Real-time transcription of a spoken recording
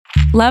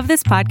Love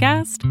this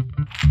podcast?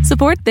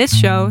 Support this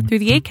show through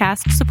the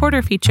Acast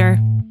supporter feature.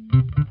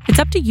 It's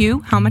up to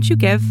you how much you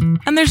give,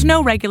 and there's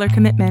no regular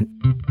commitment.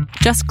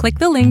 Just click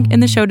the link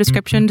in the show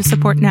description to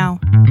support now.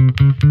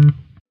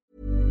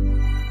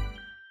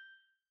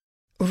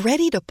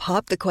 Ready to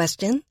pop the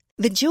question?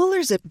 The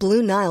jewelers at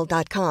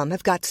BlueNile.com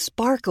have got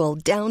sparkle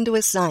down to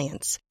a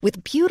science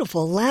with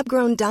beautiful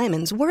lab-grown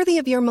diamonds worthy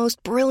of your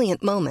most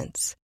brilliant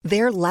moments.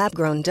 Their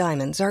lab-grown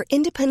diamonds are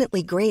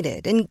independently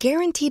graded and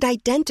guaranteed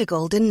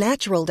identical to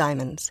natural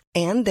diamonds,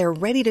 and they're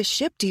ready to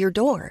ship to your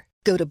door.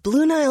 Go to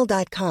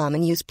BlueNile.com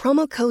and use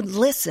promo code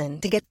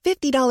LISTEN to get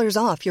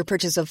 $50 off your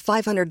purchase of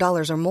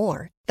 $500 or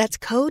more. That's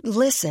code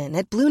LISTEN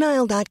at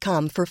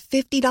BlueNile.com for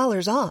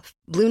 $50 off.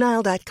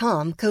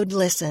 BlueNile.com, code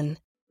LISTEN.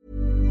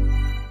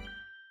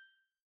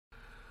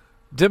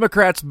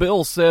 Democrats'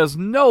 bill says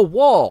no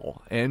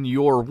wall, and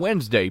your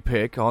Wednesday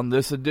pick on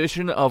this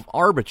edition of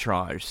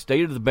Arbitrage,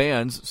 State of the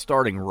Bands,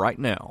 starting right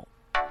now.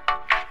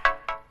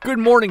 Good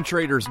morning,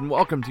 traders, and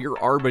welcome to your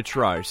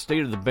Arbitrage,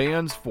 State of the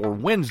Bands for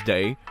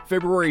Wednesday,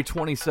 February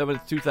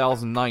 27th,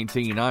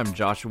 2019. I'm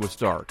Joshua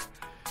Stark.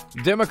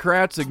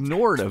 Democrats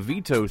ignored a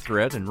veto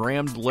threat and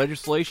rammed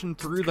legislation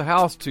through the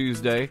House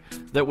Tuesday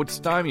that would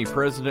stymie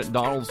President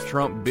Donald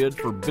Trump's bid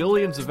for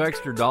billions of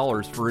extra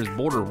dollars for his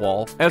border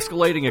wall,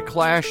 escalating a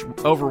clash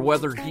over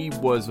whether he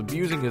was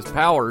abusing his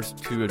powers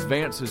to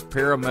advance his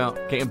paramount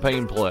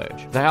campaign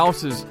pledge. The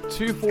House's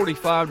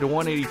 245 to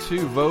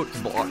 182 vote to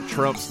block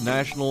Trump's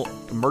national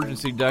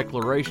emergency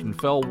declaration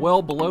fell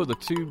well below the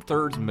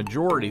two-thirds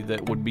majority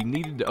that would be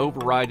needed to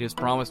override his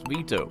promised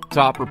veto.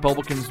 Top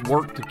Republicans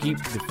worked to keep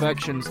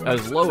defections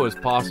as low as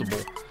possible.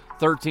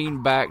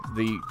 13 backed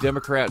the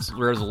Democrats'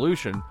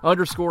 resolution,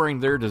 underscoring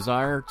their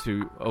desire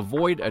to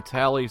avoid a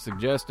tally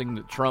suggesting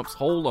that Trump's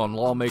hold on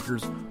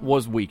lawmakers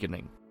was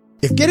weakening.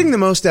 If getting the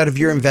most out of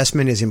your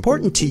investment is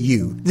important to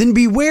you, then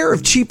beware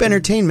of cheap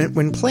entertainment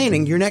when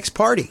planning your next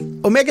party.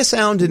 Omega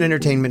Sound and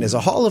Entertainment is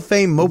a Hall of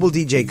Fame mobile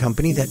DJ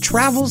company that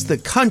travels the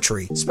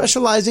country,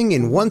 specializing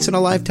in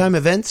once-in-a-lifetime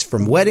events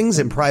from weddings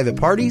and private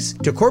parties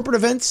to corporate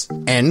events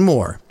and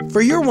more. For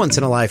your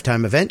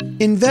once-in-a-lifetime event,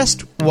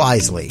 invest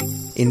wisely.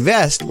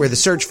 Invest where the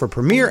search for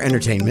premier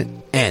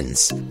entertainment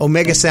ends.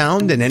 Omega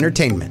Sound and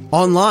Entertainment.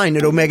 Online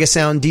at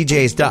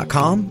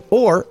OmegaSoundDJs.com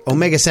or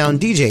Omega Sound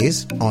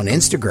DJs on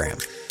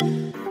Instagram.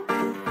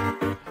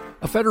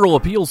 A federal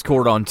appeals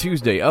court on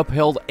Tuesday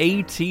upheld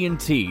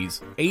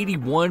AT&T's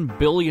 $81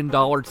 billion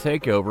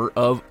takeover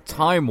of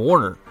Time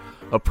Warner,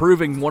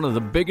 approving one of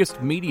the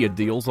biggest media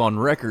deals on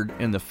record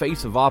in the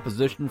face of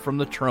opposition from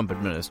the Trump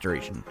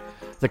administration.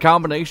 The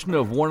combination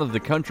of one of the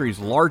country's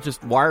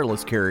largest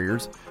wireless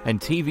carriers and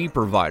TV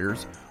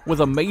providers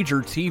with a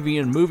major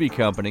TV and movie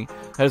company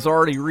has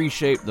already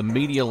reshaped the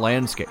media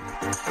landscape.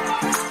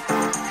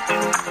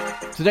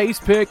 Today's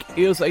pick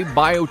is a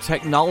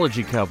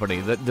biotechnology company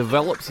that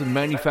develops and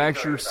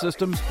manufactures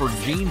systems for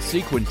gene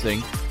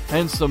sequencing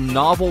and some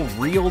novel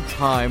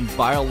real-time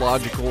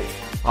biological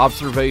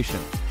observation.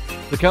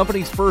 The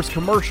company's first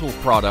commercial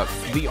product,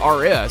 the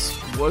RS,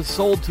 was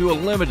sold to a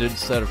limited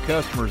set of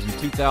customers in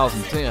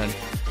 2010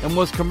 and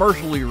was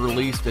commercially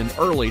released in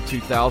early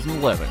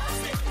 2011.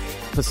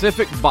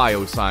 Pacific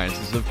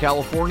Biosciences of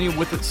California,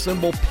 with its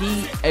symbol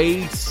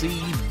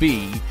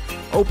PACB,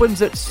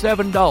 opens at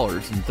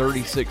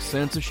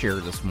 $7.36 a share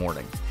this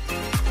morning.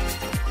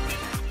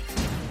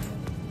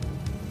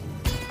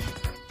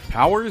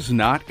 Powers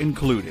Not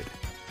Included,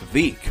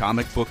 the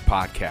comic book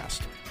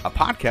podcast. A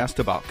podcast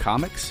about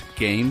comics,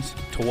 games,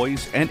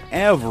 toys, and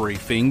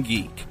everything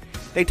geek.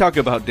 They talk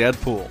about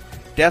Deadpool,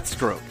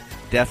 Deathstroke,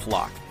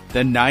 Deathlock,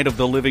 The Night of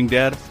the Living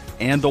Dead,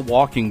 and The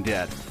Walking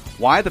Dead.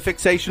 Why the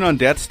fixation on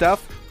dead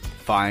stuff?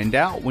 Find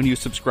out when you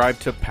subscribe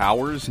to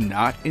Powers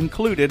Not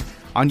Included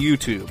on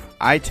YouTube,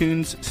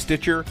 iTunes,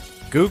 Stitcher,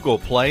 Google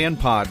Play, and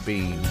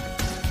Podbean.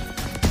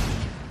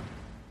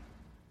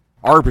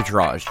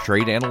 Arbitrage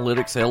Trade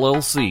Analytics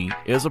LLC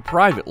is a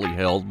privately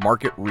held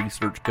market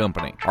research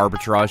company.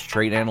 Arbitrage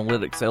Trade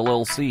Analytics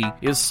LLC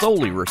is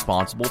solely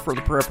responsible for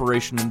the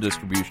preparation and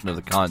distribution of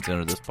the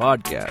content of this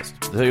podcast.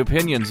 The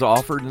opinions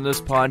offered in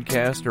this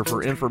podcast are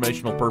for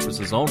informational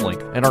purposes only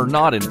and are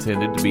not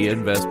intended to be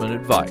investment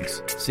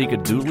advice. Seek a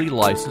duly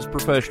licensed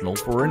professional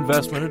for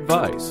investment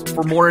advice.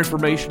 For more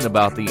information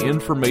about the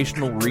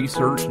informational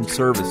research and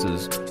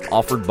services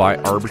offered by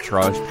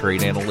Arbitrage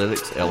Trade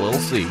Analytics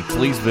LLC,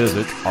 please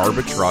visit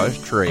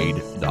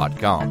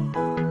arbitragetrade.com.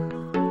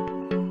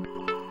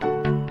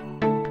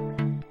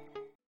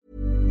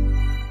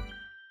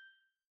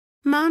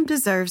 Mom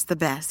deserves the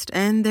best,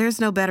 and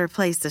there's no better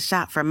place to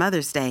shop for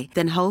Mother's Day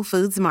than Whole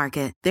Foods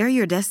Market. They're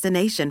your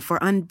destination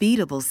for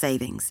unbeatable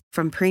savings,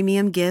 from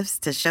premium gifts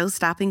to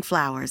show-stopping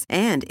flowers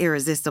and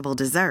irresistible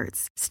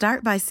desserts.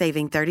 Start by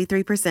saving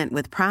 33%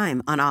 with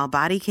Prime on all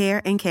body care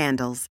and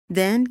candles.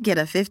 Then get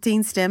a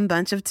 15-stem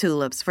bunch of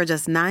tulips for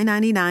just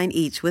 $9.99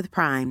 each with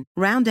Prime.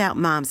 Round out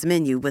Mom's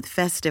menu with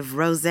festive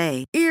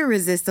rosé,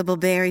 irresistible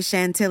berry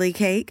chantilly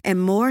cake,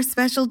 and more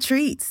special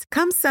treats.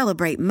 Come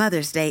celebrate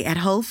Mother's Day at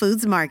Whole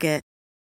Foods Market.